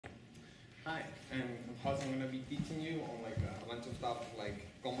Hi, and I'm going to be teaching you on like a bunch of stuff like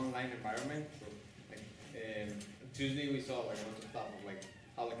command line environment. So like Tuesday we saw like a bunch of stuff of like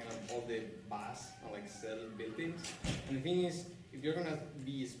how like kind of all the bus and like cell built-ins. And the thing is, if you're gonna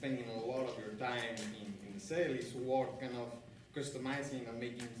be spending a lot of your time in the cell, it's worth kind of customizing and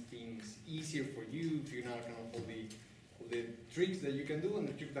making things easier for you, figuring out kind of all the tricks that you can do and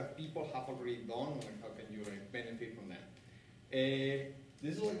the tricks that people have already done, and like how can you like benefit from them.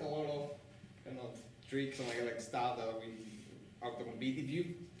 This is like a lot of kind of tricks and like stuff that we have to complete. If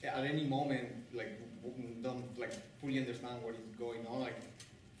you at any moment like don't like fully understand what is going on, like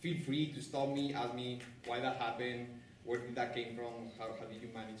feel free to stop me, ask me why that happened, where did that came from, how did you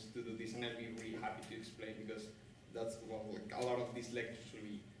manage to do this, and I'll be really happy to explain because that's what like a lot of these lectures will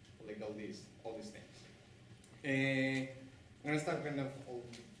be like all these things. I'm gonna start kind of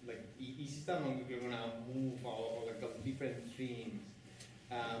like easy stuff, and we're gonna move all like those different themes.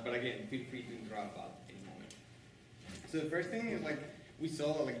 But again, feel free to interrupt at any moment. So the first thing is like we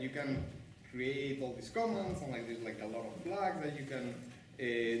saw like you can create all these commands and like there's like a lot of flags that you can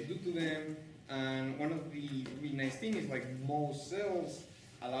do to them. And one of the really nice things is like most cells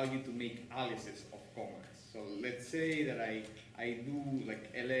allow you to make aliases of commands. So let's say that I do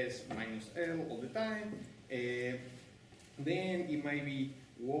like ls minus l all the time. Then it might be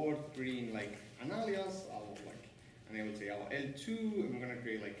worth creating like an alias. And I will say L2, I'm gonna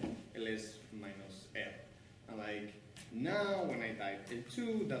create like ls minus L. And like now when I type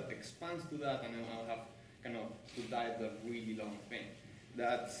L2, that expands to that, and then I'll have kind of to type the really long thing.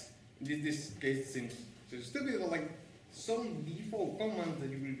 That's this case seems so stupid, but like some default commands that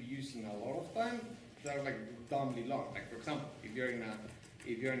you will be using a lot of time that are like dumbly long. Like for example, if you're in a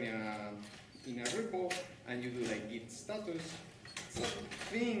repo and you do like git status, it's a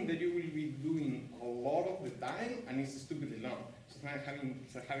thing that you will be doing a lot of the time, and it's stupidly long. So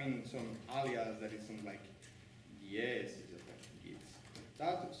it's like having some alias that isn't like yes, it's just like git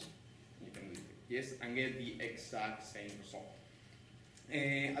status. You can do yes and get the exact same result.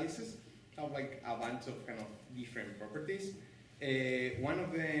 Aliases have like a bunch of kind of different properties. One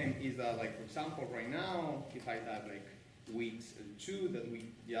of them is that, like for example, right now, if I type like width 2 that we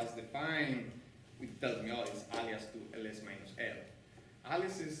just defined, it tells me, oh, it's alias to ls minus L.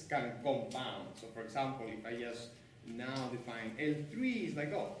 Aliases can compound. So for example, if I just now define L3, it's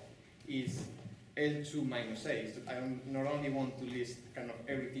like, oh, it's L2 minus A. So I not only want to list kind of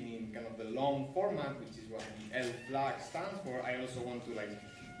everything in kind of the long format, which is what the L flag stands for, I also want to like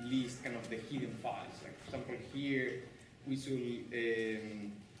list kind of the hidden files. Like for example, here we should,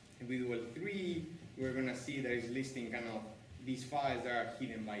 if we do L3, we're gonna see that it's listing kind of these files that are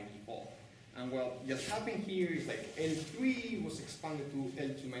hidden by default. And what just happened here is like L3 was expanded to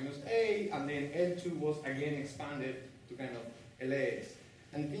L2 minus A, and then L2 was again expanded to kind of LS.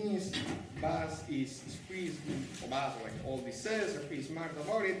 And the thing is, Bash is pretty, or Bash, like all these cells are pretty smart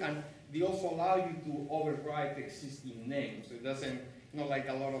about it, and they also allow you to overwrite existing names. So it doesn't, like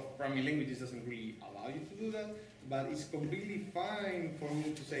a lot of programming languages doesn't really allow you to do that, but it's completely fine for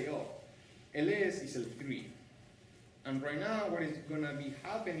me to say, oh, LS is L3. And right now, what is going to be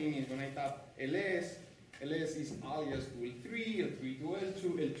happening is when I tap ls, ls is alias to L3, L3 to L2,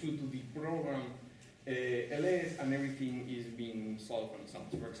 L2 to the program ls, and everything is being solved on some.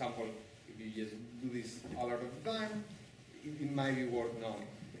 So for example, if you just do this a lot of the time, it might be worth knowing.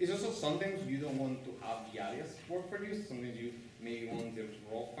 It's also sometimes you don't want to have the alias work for you. Sometimes you maybe want the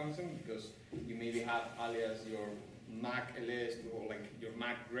raw function because you maybe have alias your Mac ls or like your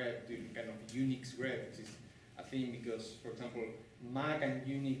Mac grep to kind of Unix grep, which is a thing because, for example, Mac and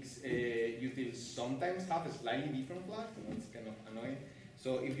Unix utils sometimes have a slightly different flag, and that's kind of annoying.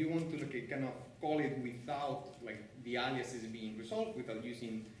 So if you want to like, kind of call it without like the aliases being resolved, without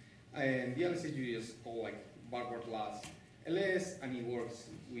using the aliases, you just call like backward slash ls, and it works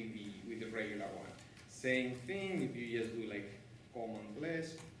with the regular one. Same thing if you just do like command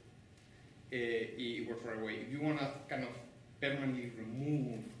ls, it works right away. If you want to kind of permanently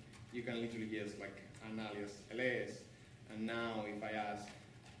remove, you can literally just like an alias ls, and now if I ask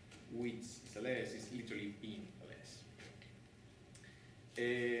which is ls, it's literally in ls.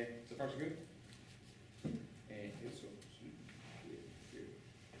 So far so good?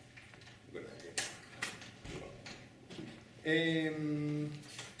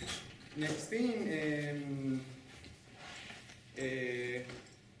 Next thing,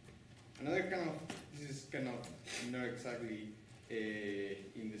 another kind of, this is kind of not exactly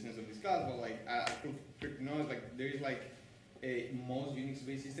in the sense of this class, but like a cool trick to know is like there is like most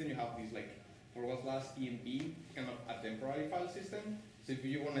Unix-based system you have this like /emp kind of a temporary file system. So if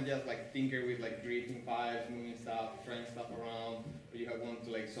you want to just like tinker with like creating files, moving stuff, trying stuff around, or you have want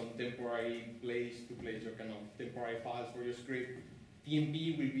to like some temporary place to place your kind of temporary files for your script,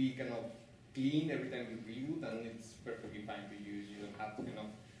 TMP will be kind of clean every time you reboot, and it's perfectly fine to use. You don't have to kind of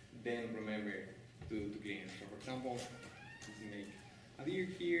then remember to clean it. So for example, let's make a dir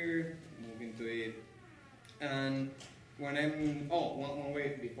here, move into it, and when I'm, one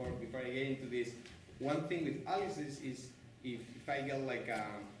way before I get into this, one thing with aliases is if I get like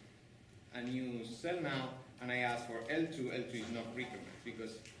a new cell now and I ask for L2, L2 is not recognized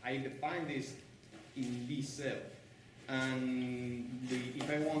because I define this in this cell. And if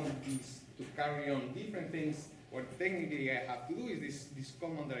I want this to carry on different things, what technically I have to do is this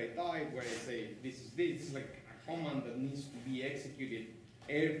command that I type where I say this is like a command that needs to be executed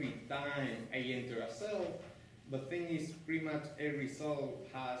every time I enter a cell. But thing is, pretty much every cell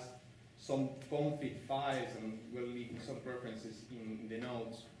has some config files and will leave some preferences in the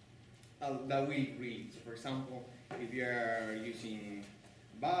nodes that will read. So for example, if you are using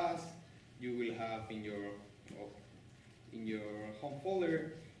bus, you will have in your home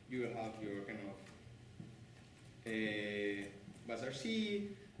folder, you will have your kind of busrc,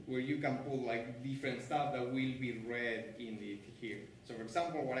 where you can put like different stuff that will be read in the here. So for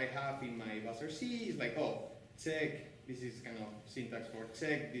example, what I have in my busrc is like, check, this is kind of syntax for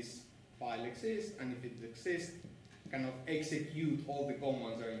check this file exists, and if it exists, kind of execute all the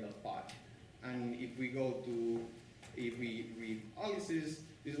commands that are in that file. And if we read aliases,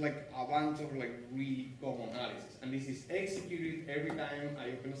 this is like a bunch of like really common aliases. And this is executed every time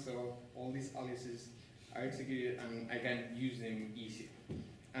I open a cell, all these aliases are executed and I can use them easily.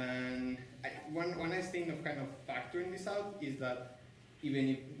 And one nice thing of kind of factoring this out is that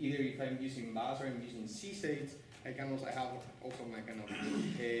either if I'm using bus or I'm using CSATE, I have also my kind of,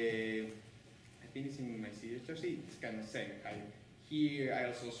 I think it's in my CSRC, it's kind of same. Here I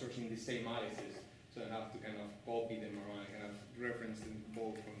also searching the same aliases, so I have to kind of copy them around, kind of reference them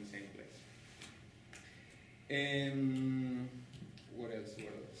both from the same place. What else?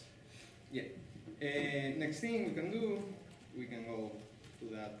 Yeah. Next thing we can do, we can go to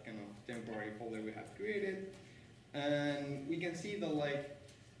that kind of temporary folder we have created, and we can see that like,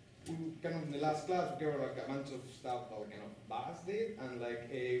 kind of in the last class, we covered like a bunch of stuff that kind of Bas did, and like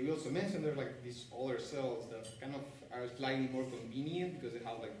we also mentioned there's like these other cells that kind of are slightly more convenient because they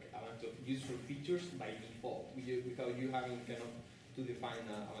have like a bunch of useful features by default, without you having kind of to define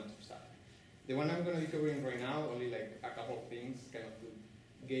a bunch of stuff. The one I'm going to be covering right now, only like a couple of things, kind of to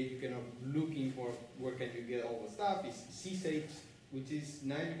get you kind of looking for where can you get all the stuff, is CSATE, which is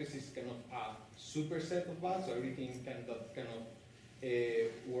nice because it's kind of a superset of Bas, so everything kind of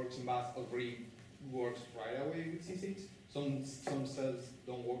works in Bas already works right away with C6. Some cells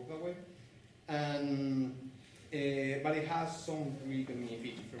don't work that way, and but it has some really convenient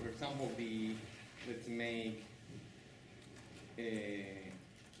features. For example, let's make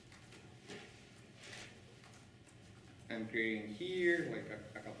I'm creating here like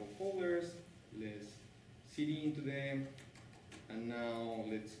a couple of folders. Let's cd into them, and now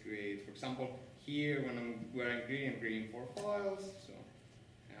let's create, for example, here where I'm creating 4 files. So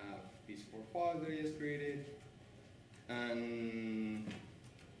I have these 4 files that I just created, and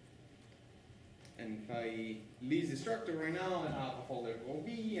if I list the structure right now, I have a folder called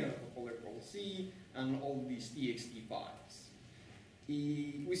B and a folder called C, and all these txt files.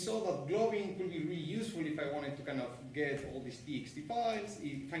 We saw that globbing could be really useful if I wanted to kind of get all these txt files.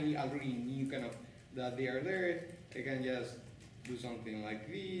 If I already knew kind of that they are there, I can just do something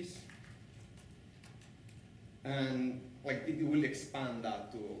like this, and like it will expand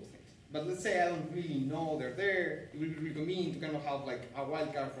that to all those things. But let's say I don't really know they're there, it will be really convenient to kind of have like a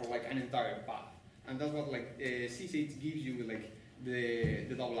wildcard for like an entire path. And that's what like C6 gives you with like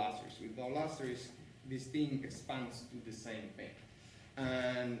the double asterisk. With double asterisk, this thing expands to the same thing.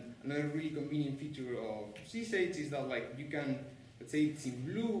 And another really convenient feature of C6 is that like you can, let's say it's in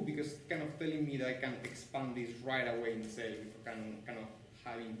blue because it's kind of telling me that I can expand this right away in the cell without kind of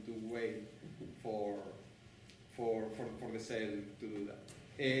having to wait for the cell to do that.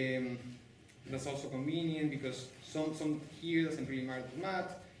 That's also convenient because some here doesn't really matter too much.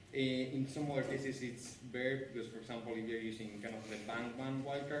 In some other cases it's better because, for example, if you're using kind of the bank one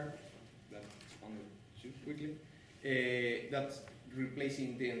wildcard, that's responded too quickly, that's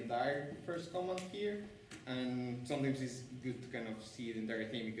replacing the entire first command here, and sometimes it's good to kind of see the entire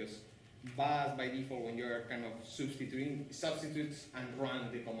thing because Bas by default, when you're kind of substitutes and run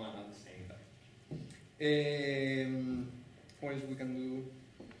the command at the same time. What else we can do?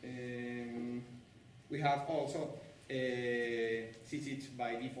 We have also C6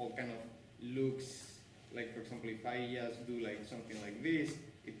 by default kind of looks like, for example, if I just do like something like this,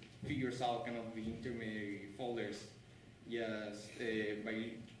 it figures out kind of the intermediary folders just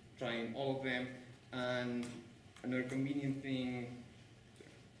by trying all of them. And another convenient thing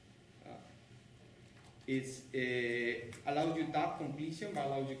is allows you tab completion, but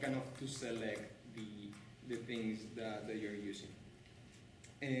allows you kind of to select the things that you're using.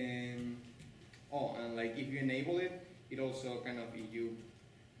 Oh, and like if you enable it, it also kind of, if you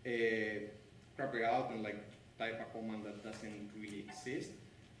crop it out and like type a command that doesn't really exist,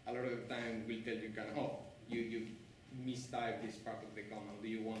 a lot of the time will tell you kind of, oh, you mistyped this part of the command. Do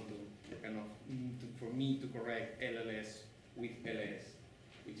you want to kind of, for me to correct LLS with LS?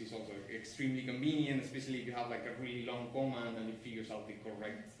 Which is also extremely convenient, especially if you have like a really long command and it figures out the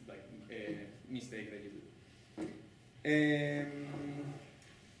correct like mistake that you do.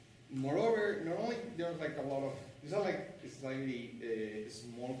 Moreover, not only there's like a lot of, these are like slightly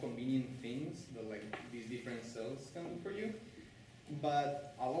small convenient things that like these different cells can do for you,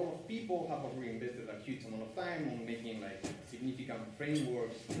 but a lot of people have already invested a huge amount of time on making like significant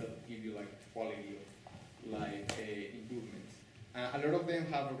frameworks that give you like quality of like improvements. A lot of them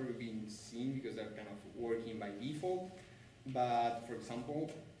have already been seen because they're kind of working by default. But for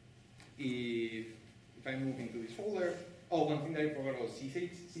example, if I move into this folder, oh, one thing that I forgot was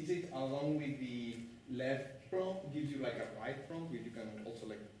C6 along with the left prompt gives you like a right prompt where you can also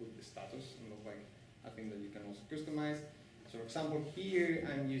like put the status and look like a thing that you can also customize. So for example, here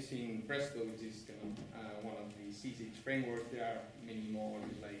I'm using Presto, which is kind of one of the C6 frameworks. There are many more,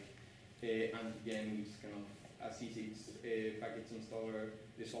 like Antigen, which is kind of a C6 package installer.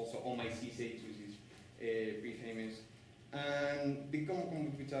 There's also all my C6, which is pretty famous. And they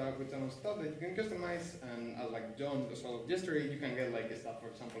come with some stuff that you can customize. And like John as well yesterday, you can get like stuff. For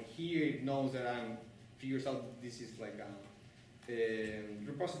example, here it knows that figures out this is like a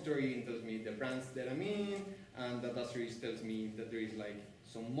repository and tells me the brands that I'm in, and data series tells me that there is like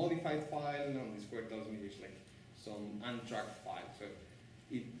some modified file, and the square tells me there's like some untracked file. So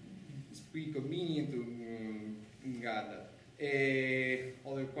it's pretty convenient to get that.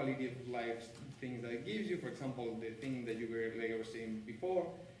 Other quality of life things that it gives you, for example, the thing that you were, like I was saying before,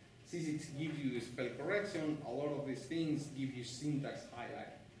 C6 gives you spell correction. A lot of these things give you syntax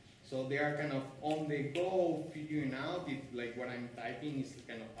highlight. So they are kind of on the go figuring out if like what I'm typing is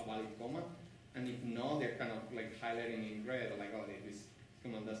kind of a valid command, and if not, they're kind of like highlighting in red, like, oh, this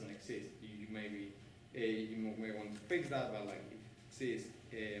command doesn't exist. You may want to fix that, but like if it exists,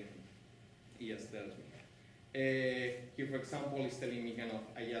 it just tells me. Here, for example, it's telling me kind of,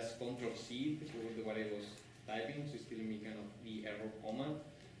 I just Control-C to what I was typing, so it's telling me kind of the error command.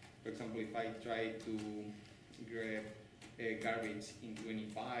 For example, if I try to grab garbage into any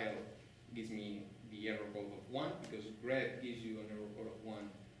file, it gives me the error code of 1, because grep gives you an error code of 1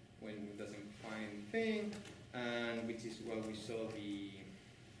 when it doesn't find the thing, and which is what we saw the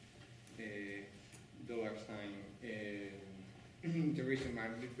 $sign the reason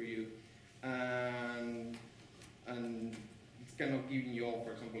mark for you. And it's kind of giving you all,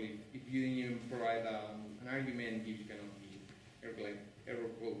 for example, if you didn't even provide an argument, it gives you kind of the error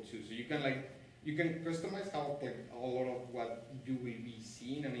code too. So you can customize how like a lot of what you will be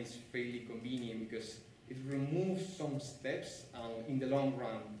seeing, and it's fairly convenient because it removes some steps, and in the long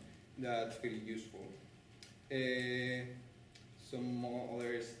run, that's very useful. Some more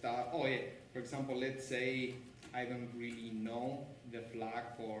other stuff. Oh yeah, for example, let's say I don't really know the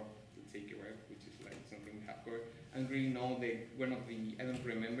flag for, let's say, grep, which is like something we have covered. I don't really know I don't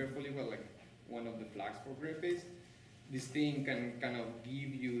remember fully well, like one of the flags for grep is. This thing can kind of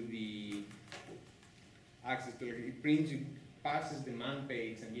give you the access to, like, it passes the man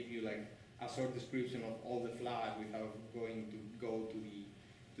page and give you like a short description of all the flags without going to go to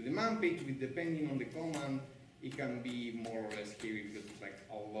the man page. With depending on the command, it can be more or less scary because it's like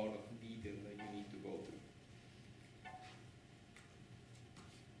a lot of detail that you need to go through.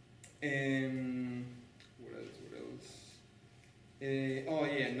 What else? Oh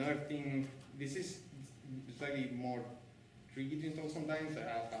yeah, another thing. This is slightly more tricky to install sometimes. I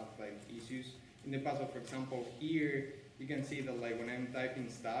have had like issues in the past. But for example, here you can see that like when I'm typing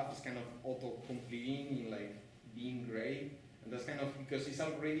stuff, it's kind of auto-completing in like being gray, and that's kind of because it's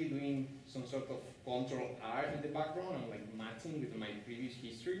already doing some sort of Control-R in the background and like matching with my previous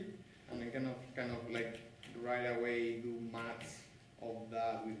history, and I kind of like right away do maths of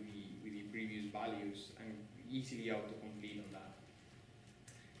that with the previous values and easily auto-complete on that.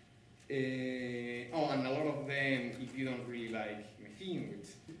 Oh, and a lot of them, if you don't really like my theme, which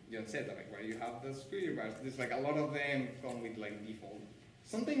John said, like where you have the square bars, there's like a lot of them come with like default.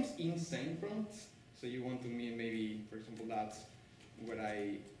 Sometimes insane prompts, so you want to mean maybe, for example, that's where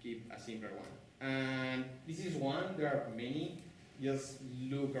I keep a simpler one. And this is one, there are many. Just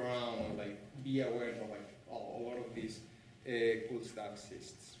look around and like be aware of like a lot of these cool stuff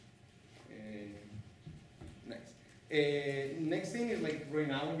exists. Nice. Next thing is like right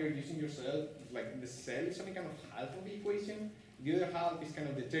now when you're using your cell, like the cell is only kind of half of the equation. The other half is kind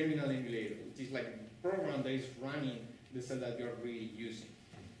of the terminal emulator, which is like a program that is running the cell that you're really using.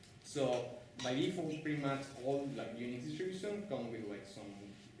 So by default, pretty much all like Unix distribution come with like some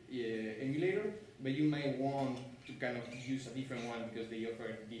emulator, but you might want to kind of use a different one because they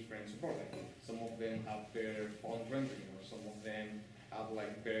offer different support. Like some of them have better font rendering, or some of them have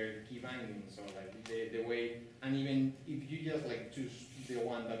like better key bindings, or like the way. And even if you just like choose the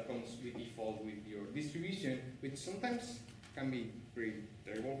one that comes with default with your distribution, which sometimes can be pretty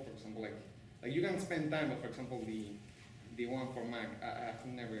terrible. For example, like you can spend time, but for example, the one for Mac, I've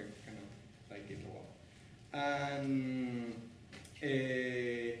never kind of liked it a lot. And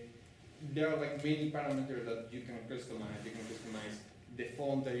there are like many parameters that you can customize. You can customize the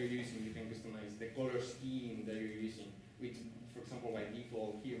font that you're using. You can customize the color scheme that you're using. Which, for example, by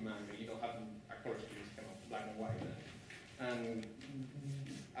default here, Mac, you don't have a color scheme. It's kind of black and white. And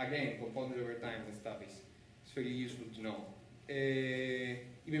again, compounded over time, the stuff is very useful to know.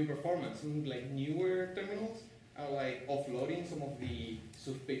 Even performance, like newer terminals are like offloading some of the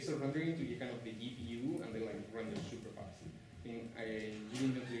sub-pixel rendering to the kind of the GPU, and they like render super fast. I mean,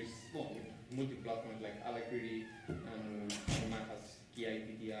 even though there's multi-platforms like Alacrity and Mac has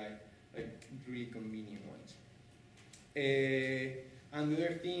KIPTI, like really convenient ones. And the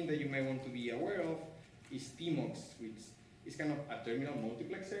other thing that you might want to be aware of is TMUX, which is kind of a terminal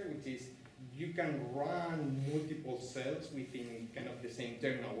multiplexer, which is you can run multiple cells within kind of the same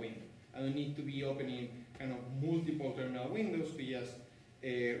terminal window. I don't need to be opening kind of multiple terminal windows to just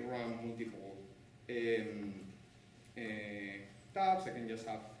run multiple tabs. I can just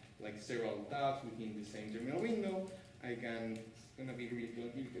have like several tabs within the same terminal window. I can, it's gonna be really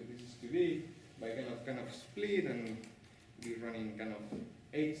clunky because this is too big, but I can kind of split and be running kind of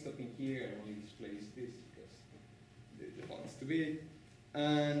 8 stopping here and only displays this because the font is too big.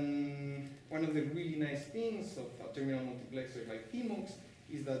 And one of the really nice things of a terminal multiplexer like TMUX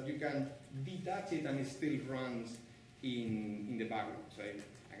is that you can detach it and it still runs in the background. So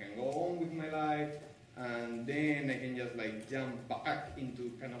I can go on with my life, and then I can just like jump back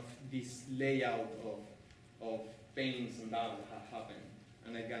into kind of this layout of panes and that happen,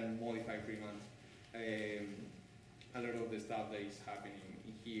 and I can modify pretty much a lot of the stuff that is happening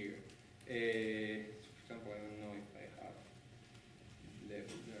here. For example, I don't know if I have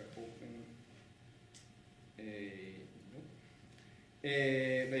levels that are open. Nope.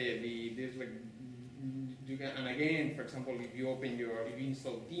 But yeah, there's like you can, and again, for example, if you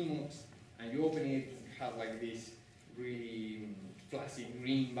install TMUX and you open it, it has like this really flashy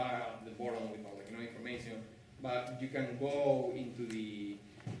green bar at the bottom with all like no information. But you can go into the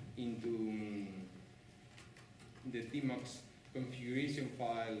TMUX configuration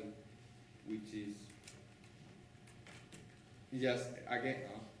file, which is just again.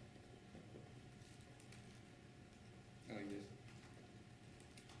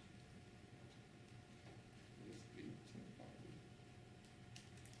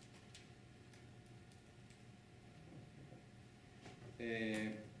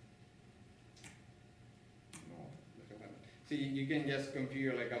 So you can just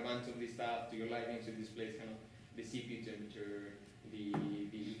configure like a bunch of this stuff to your lighting, so it displays kind of the CPU temperature, the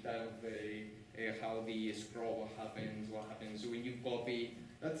time of day, how the scroll happens, what happens. So when you copy,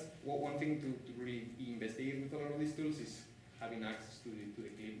 that's one thing to really investigate with a lot of these tools is having access to the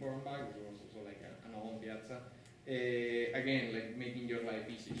clipboard back, which was also like an own Piazza. Again, like making your life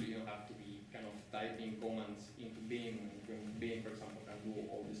easy, so you don't have to be kind of typing commands into Beam, and Beam, for example, can do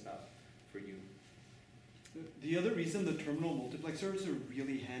all this stuff for you. The other reason the terminal multiplexers are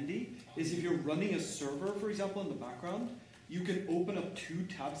really handy is if you're running a server, for example, in the background, you can open up 2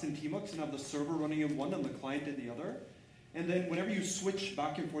 tabs in TMUX and have the server running in one and the client in the other. And then whenever you switch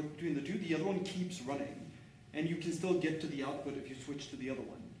back and forth between the two, the other one keeps running. And you can still get to the output if you switch to the other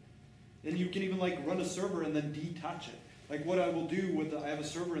one. And you can even like run a server and then detach it. Like what I will do with, I have a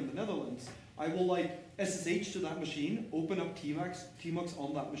server in the Netherlands, I will like SSH to that machine, open up TMUX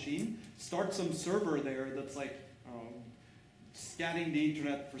on that machine, start some server there that's like scanning the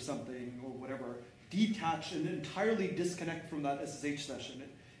internet for something or whatever, detach and entirely disconnect from that SSH session.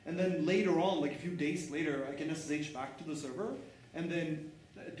 And then later on, like a few days later, I can SSH back to the server and then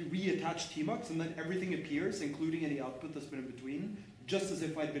reattach TMUX, and then everything appears, including any output that's been in between, just as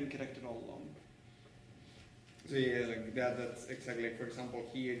if I'd been connected all along. So yeah, like that's exactly, for example,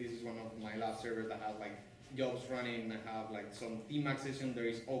 here, this is one of my last servers that has like jobs running. I have like some TMUX session that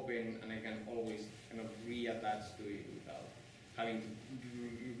is open, and I can always kind of reattach to it without having to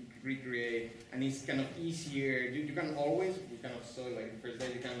recreate, and it's kind of easier. You can always, we kind of saw like the first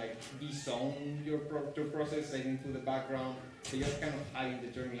day, you can like de-zone your process and into the background. So just kind of having the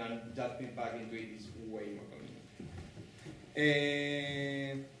terminal and jumping back into it is way more convenient.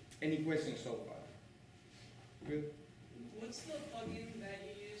 Any questions so far? Good. What's the plugin that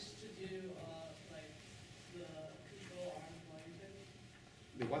you use to do like the control arm while you're typing?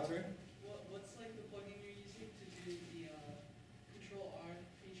 The what, sorry? What's like the plugin you're using to do the control arm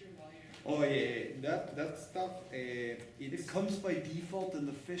feature while you're? Oh yeah. That stuff. It comes by default in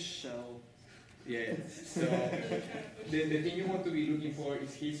the fish shell. Yeah. So the thing you want to be looking for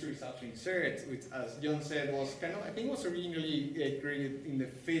is history subs insert, which, as John said, was kind of, I think, was originally created in the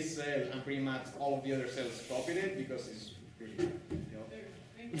fish cell, and pretty much all of the other cells copied it because it's really,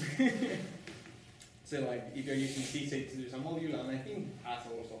 So like if you're using C6, there's a module, and I think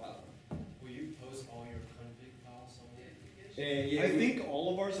Hassel also has one. Will you post all your config files somewhere? Yeah, I think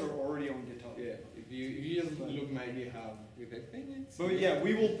all of ours are already on GitHub. Yeah, if you just look my GitHub with everything, it's. But yeah,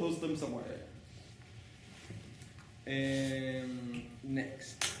 we will post them somewhere.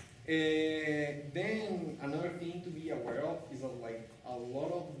 Next. Then another thing to be aware of is that like a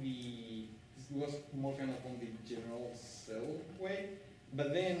lot of this was more kind of on the general cell way,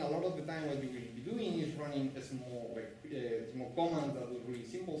 but then a lot of the time what you will be doing is running a small small commands that do really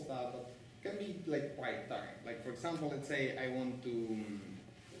simple stuff that can be like quite tiring. Like for example, let's say I want to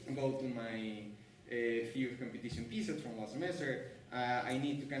go to my few competition pieces from last semester. I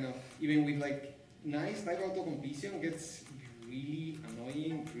need to kind of, even with like nice type auto completion, gets really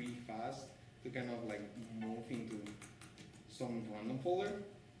annoying really fast to kind of like move into some random folder.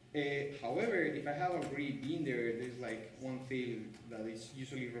 However, if I have already been there, there's like one field that is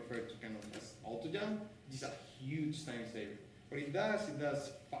usually referred to kind of as autojump. This is a huge time saver. What it does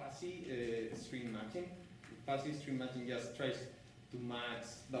fuzzy string matching. Fuzzy string matching just tries to match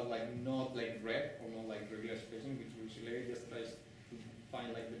that like not like rep or not like regular expression, which usually just tries to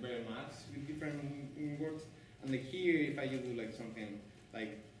find like the better match with different words. And like here, if I do like something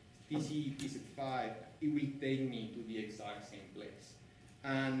like TC, TZ5, it will take me to the exact same place.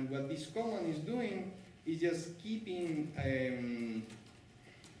 And what this command is doing is just keeping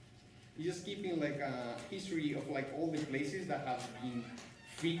like a history of like all the places that have been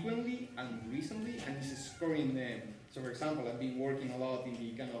frequently and recently, and is scoring them. So for example, I've been working a lot in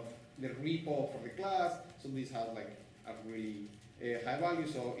the kind of the repo for the class, so this has like a really high value.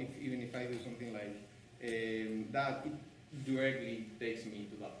 So even if I do something like that, it directly takes me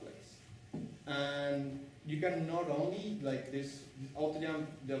to that place. And you can not only, like this autojump,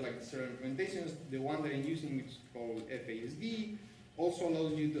 there are like certain implementations. The one that I'm using, which is called FASD, also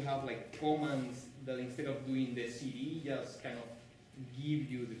allows you to have like commands that instead of doing the CD, just kind of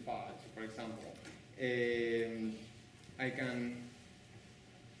give you the file. So for example, I can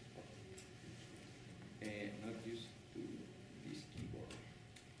not use this keyboard.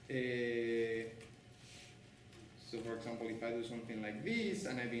 So for example, if I do something like this,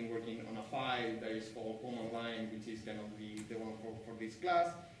 and I've been working on a file that is called command line, which is kind of the one for this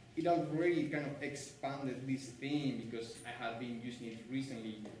class, it already kind of expanded this thing because I had been using it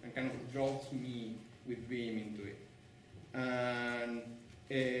recently and kind of drops me with Vim into it. And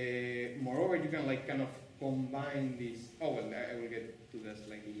moreover, you can like kind of combine this. Oh well, I will get to that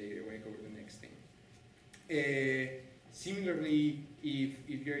slightly later when I cover the next thing. Similarly,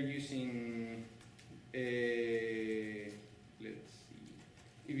 if you're using let's see,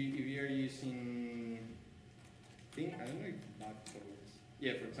 if you're using I don't know if bad works.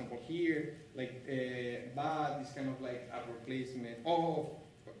 Yeah, for example here, like bad is kind of like a replacement. Oh,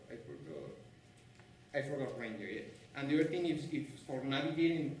 I forgot Ranger. Yeah. And the other thing is, if for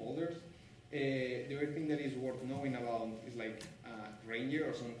navigating folders, the other thing that is worth knowing about is like Ranger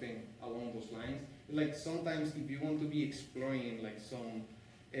or something along those lines. Like sometimes if you want to be exploring like some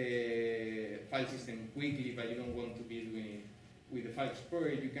file system quickly, but you don't want to be doing it with the file explorer,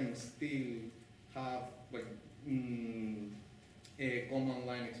 you can still have like a command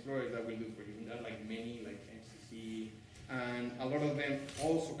line explorer that will do for you. There are like many, like MCC, and a lot of them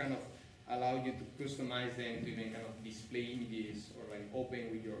also kind of allow you to customize them to even kind of display images or like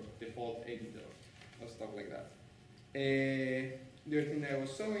open with your default editor or stuff like that. The other thing that I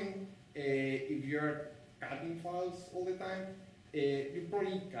was showing, if you're cutting files all the time, you're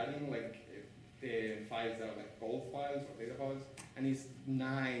probably cutting like files that are like code files or data files, and it's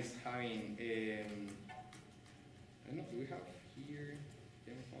nice having, I don't know, do we have here,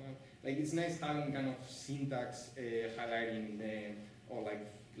 file? Like it's nice having kind of syntax highlighting in them, or like,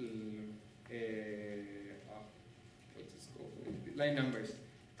 what's it called? Line numbers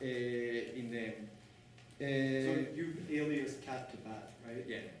in them. So you've aliased cat to bat, right?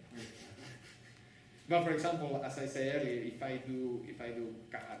 Yeah. But for example, as I said earlier, if I do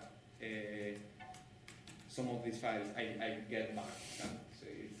cat some of these files, I get back cat. So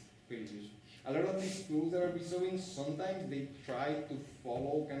it's pretty useful. A lot of these tools that I'll be showing, sometimes they try to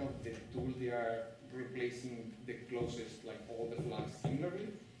follow kind of the tool they are replacing the closest, like all the flags similarly.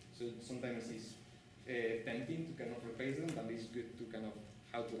 So sometimes it's tempting to kind of replace them, but it's good to kind of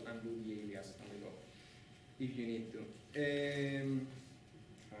how to undo the alias on the go if you need to.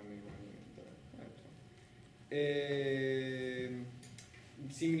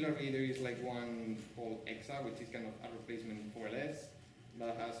 Similarly, there is like one called exa, which is kind of a replacement for ls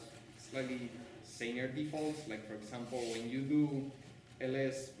that has slightly saner defaults. Like for example, when you do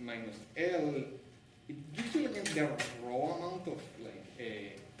ls minus l, it gives you like the raw amount of like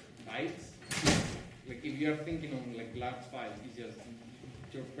bytes. Like if you are thinking on like large files, it's just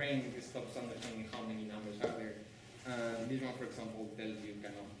your brain stops understanding how many numbers are there. And this one, for example, tells you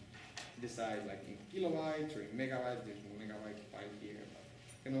kind of decide like in kilobytes or in megabytes. There's a megabyte file here, but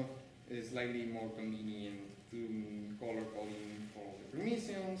kind of is slightly more convenient to color coding for all the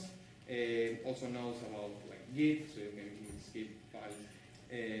permissions. Also knows about like Git, so you can skip files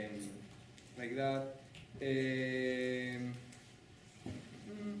like that.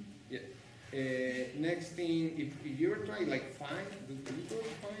 Yeah. Next thing, if you ever try like find, do you go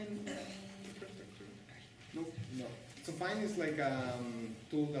to find infrastructure? Nope. No. So find is like a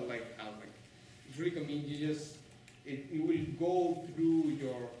tool that like it's really convenient. You just it will go through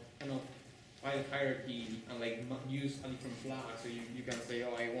your kind of file hierarchy and like use a different flag. So you can say,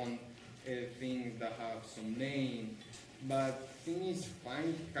 oh, I want things that have some name. But thing is,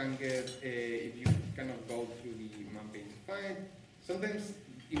 find can get if you kind of go through the map page find. Sometimes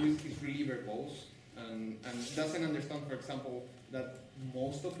it's really verbose and doesn't understand, for example, that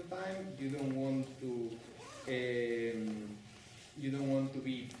most of the time you don't want to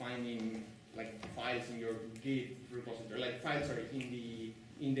be finding like files in your Git repository, like files are in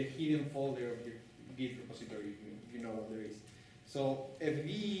the hidden folder of your Git repository. You know what there is. So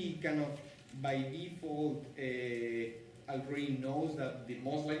FD kind of by default already knows that the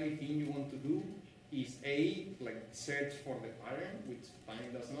most likely thing you want to do is like search for the pattern, which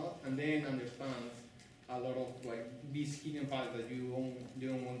find does not, and then understands a lot of like these hidden files that you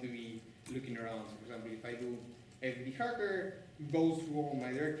don't want to be looking around. So for example, if I do fd hacker, goes through all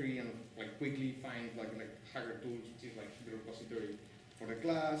my directory and like quickly finds like hacker tools, which is like the repository for the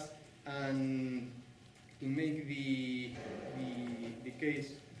class. And to make the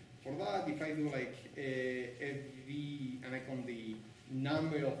case for that, if I do like fd and I count the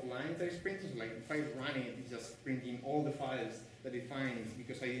number of lines that it's printing, so like if I run it, it's just printing all the files that it finds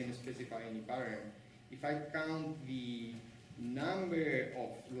because I didn't specify any pattern. If I count the number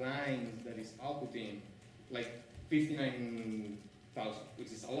of lines that is outputting, like 59,000,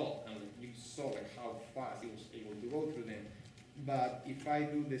 which is a lot, and you saw like how fast it was able to go through them. But if I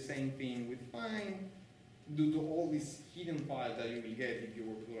do the same thing with find, due to all these hidden files that you will get if you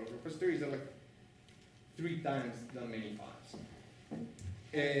work with a repository, there are like 3 times that many files.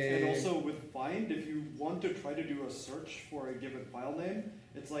 And also with find, if you want to try to do a search for a given file name,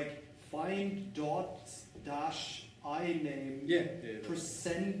 it's like find dot dash I name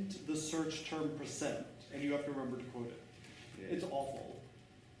percent the search term percent, and you have to remember to quote it. Yeah. It's awful.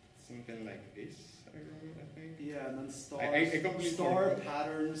 Something like this, I remember, I think. Yeah, and then star, I star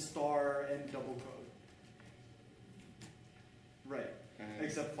pattern, star, and double code. Right.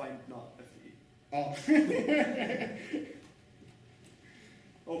 Except find not FE. Oh.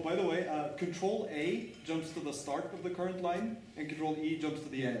 Oh, by the way, Control A jumps to the start of the current line, and Control E jumps to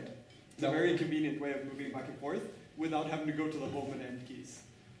the end. It's a very convenient way of moving back and forth without having to go to the home and end keys.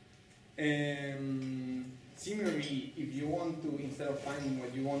 Similarly, if you want to, instead of finding,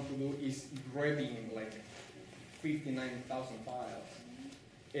 what you want to do is grabbing like 59,000 files.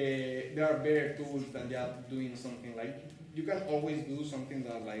 There are better tools than just doing something like, you can always do something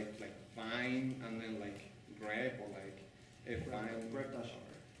that like find and then like grab or like find. Grab dash R.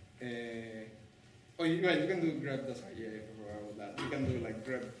 Oh, you can do grab dash R, yeah, I forgot about that. You can do like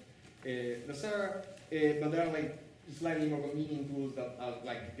grab dash R, but there are like slightly more convenient tools that are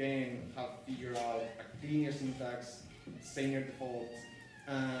like again have figured out a cleaner syntax, saner defaults,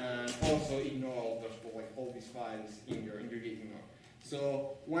 and also ignore all these files in your Git ignore.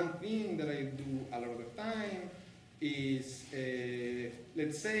 So one thing that I do a lot of the time is,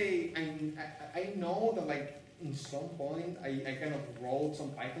 let's say I know that like in some point I kind of wrote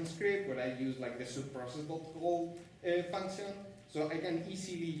some Python script where I use like the subprocess.call function, so I can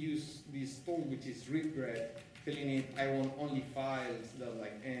easily use this tool which is readgrep, telling it I want only files that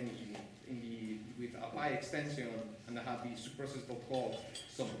like end with a py extension and I have the subprocess.call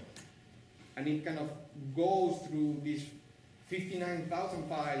somewhere. and it kind of goes through these 59,000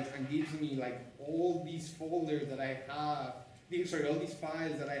 files and gives me like all these folders that I have, all these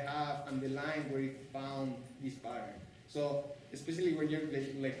files that I have and the line where it found this pattern. So especially when you're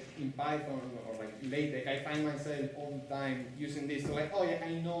like in Python or like LaTeX, I find myself all the time using this. So like, oh yeah,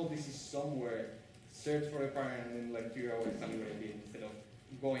 I know this is somewhere. Search for a pattern and then like figure out exactly what I did instead of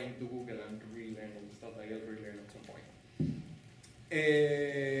going to Google and relearn all the stuff that I already learned at some point.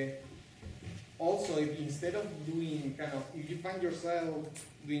 Also, if instead of doing if you find yourself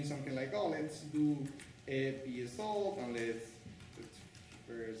doing something like, oh, let's do a PSO and let's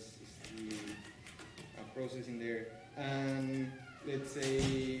first see a process in there, and let's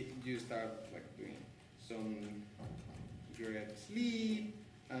say you start like doing some grep sleep,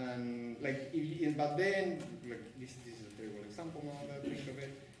 and like but then like this is a terrible example now that I think of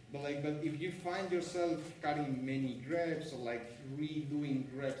it. But if you find yourself cutting many greps or like redoing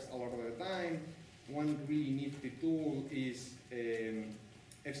greps a lot of the time, one really nifty tool is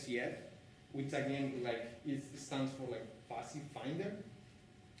FCF, which again it stands for like Fuzzy Finder.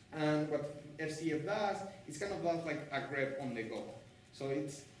 And what FCF does is kind of does like a grep on the go. So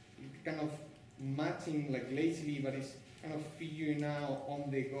it's kind of matching like lazily, but it's kind of figuring out on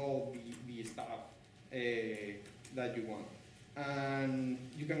the go the stuff that you want. And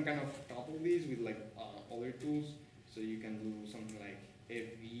you can kind of couple this with like other tools. So you can do something like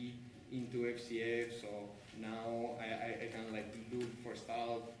FV into FCF. So now I can like look for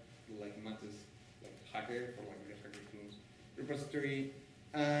stuff like matches like Hacker for like the Hacker tools repository.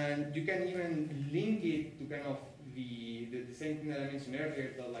 And you can even link it to kind of the same thing that I mentioned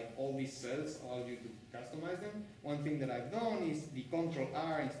earlier, that like all these cells allow you to customize them. One thing that I've done is the Control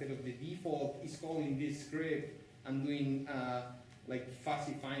R instead of the default is calling this script. I'm doing like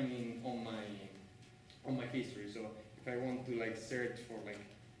fuzzy finding on my history. So if I want to like search for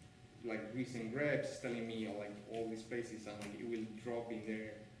like recent greps, telling me like all these places, and like, it will drop in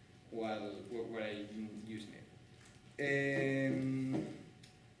there while I'm using it.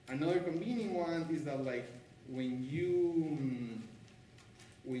 Another convenient one is that like when you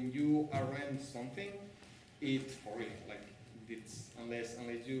arrange something, it's for real. Like it's unless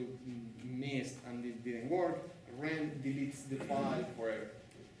you missed and it didn't work, rem deletes the file forever.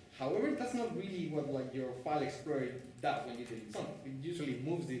 However, that's not really what like your file explorer does when you delete something. It usually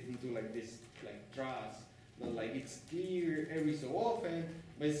moves it into like this like trash that like it's clear every so often,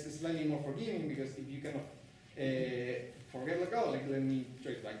 but it's slightly more forgiving because if you kind of forget like, oh, like let me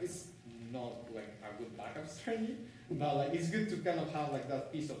trace back. It's not like a good backup strategy, but like it's good to kind of have like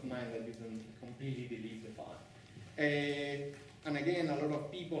that peace of mind that you can completely delete the file. And again, a lot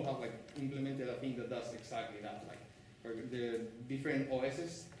of people have like implemented a thing that does exactly that. Like for the different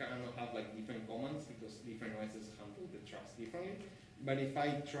OSs kind of have like different commands because different OSs handle the trust differently. But if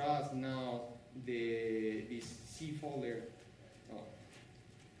I trust now this C folder,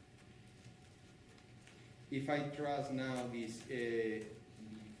 if I trust now this B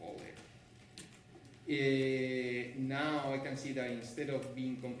folder, now I can see that instead of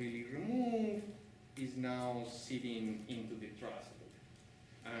being completely removed, is now sitting into the trust folder,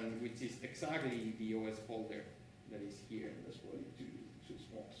 and which is exactly the OS folder that is here. That's why it's too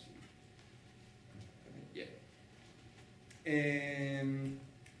small to see. Yeah.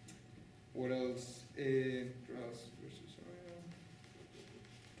 What else? Trust versus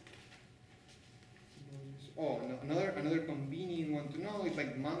Oh, another convenient one to know is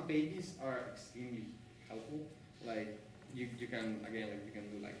like man pages are extremely helpful. Like you can again like you can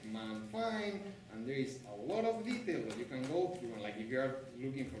do like man find, and there is a lot of detail that you can go through. And like if you are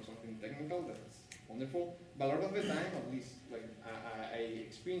looking for something technical, that's wonderful. But a lot of the time, at least like I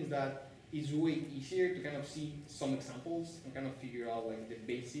experienced that it's way easier to kind of see some examples and kind of figure out like the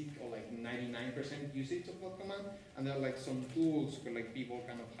basic or like 99% usage of that command. And there are like some tools where like people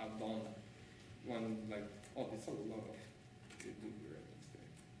kind of have done one like, oh, there's a lot of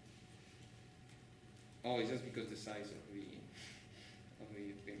oh, it's just because the size of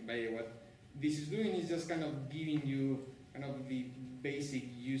the thing. But yeah, what this is doing is just kind of giving you kind of the basic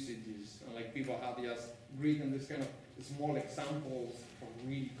usages. And like people have just written this kind of small examples of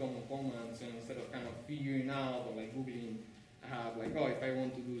really common commands, and instead of kind of figuring out or like Googling, I have like, oh, if I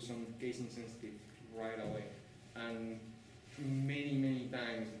want to do some case insensitive right away. And many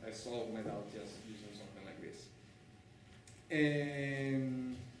times I solve my doubt just using something like this.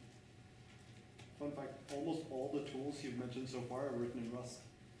 Fun fact, almost all the tools you've mentioned so far are written in Rust.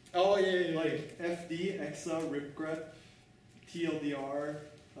 Oh yeah. Like FD, EXA, ripgrep, TLDR,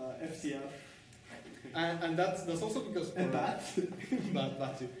 FCF. And that's also because and that.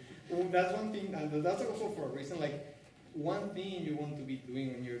 that too. Well, that's one thing, and that's also for a reason. Like one thing you want to be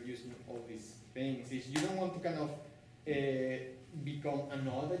doing when you're using all these things is you don't want to kind of become a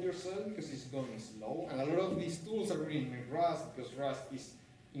node at yourself because it's going slow. And a lot of these tools are written in Rust because Rust is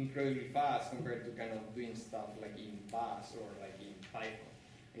incredibly fast compared to kind of doing stuff like in Bash or like in Python.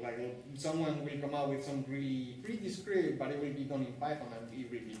 Like someone will come out with some really pretty script, but it will be done in Python and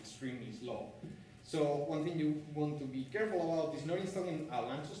it will be extremely slow. So one thing you want to be careful about is not installing a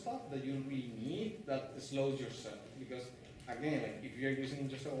bunch of stuff that you don't really need that slows yourself. Because again, like if you're using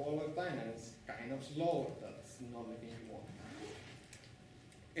just all the time and it's kind of slow, that's not the thing you want.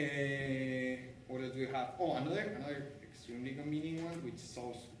 What else do we have? Oh, another extremely convenient one, which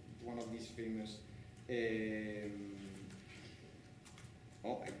solves one of these famous.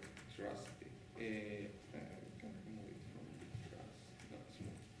 Oh, I trust it. Can remove it from the trust. No, it's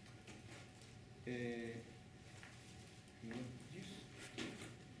not.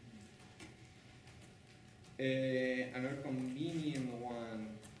 Another convenient one,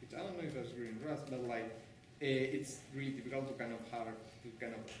 which I don't know if that's green Rust, but like it's really difficult to kind of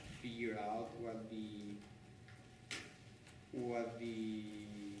figure out what the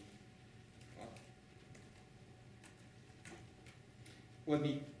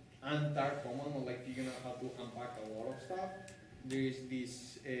untar command, or like figuring out how to unpack a lot of stuff. There is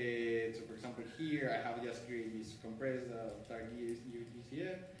this, so for example here I have just created this compressed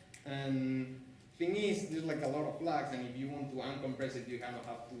UTCF, and thing is there's like a lot of flags, and if you want to uncompress it you kind of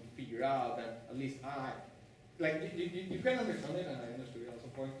have to figure out, and at least you can understand it, and I understood it at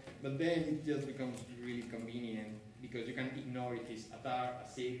some point, but then it just becomes really convenient because you can ignore it is a tar, a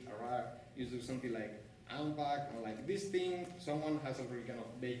sig, a rar, you do something like unpack, and like this thing, someone has already kind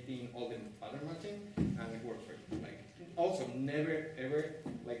of baked in all the pattern matching, and it works for you. Like, also, never ever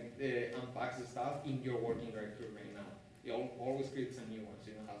like unpack the stuff in your working directory right now. You always create some new ones.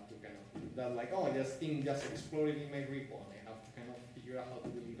 You don't have to kind of that like, oh, this thing just exploded in my repo, and I have to kind of figure out how to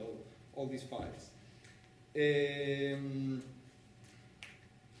delete all these files.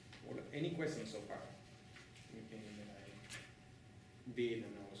 Any questions so far? Anything that I did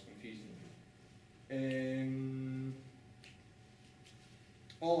and I was confusing?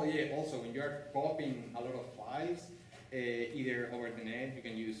 Oh yeah, also when you are copying a lot of files, either over the net, you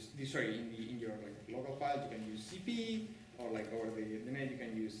can use, in your like local files, you can use CP, or like over the net, you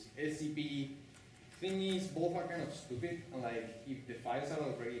can use SCP. Thing is, both are kind of stupid, and like if the files are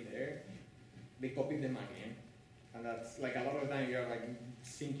already there, they copy them again. And that's like a lot of the time you're like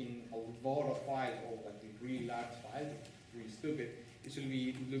syncing a lot of files, or like really large files, really stupid. You should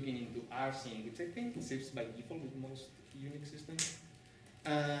be looking into rsync, which I think ships by default with most Unix systems.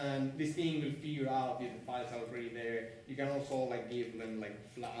 And this thing will figure out if the files are already there. You can also like give them like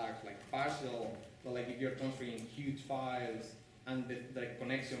flags, like partial, but like if you're transferring huge files and the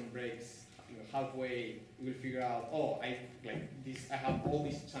connection breaks halfway, you will figure out, oh, I have all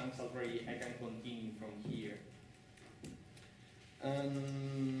these chunks already, I can continue from here. I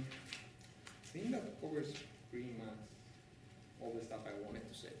think that covers pretty much all the stuff I wanted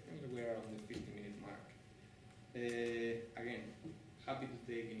to say. I mean, we're on the 50-minute mark. Again, happy to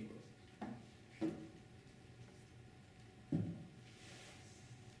take any questions.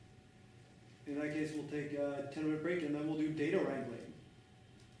 In that case, we'll take a 10-minute break and then we'll do data wrangling.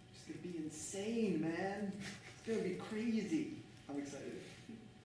 It's gonna be insane, man. It's gonna be crazy. I'm excited.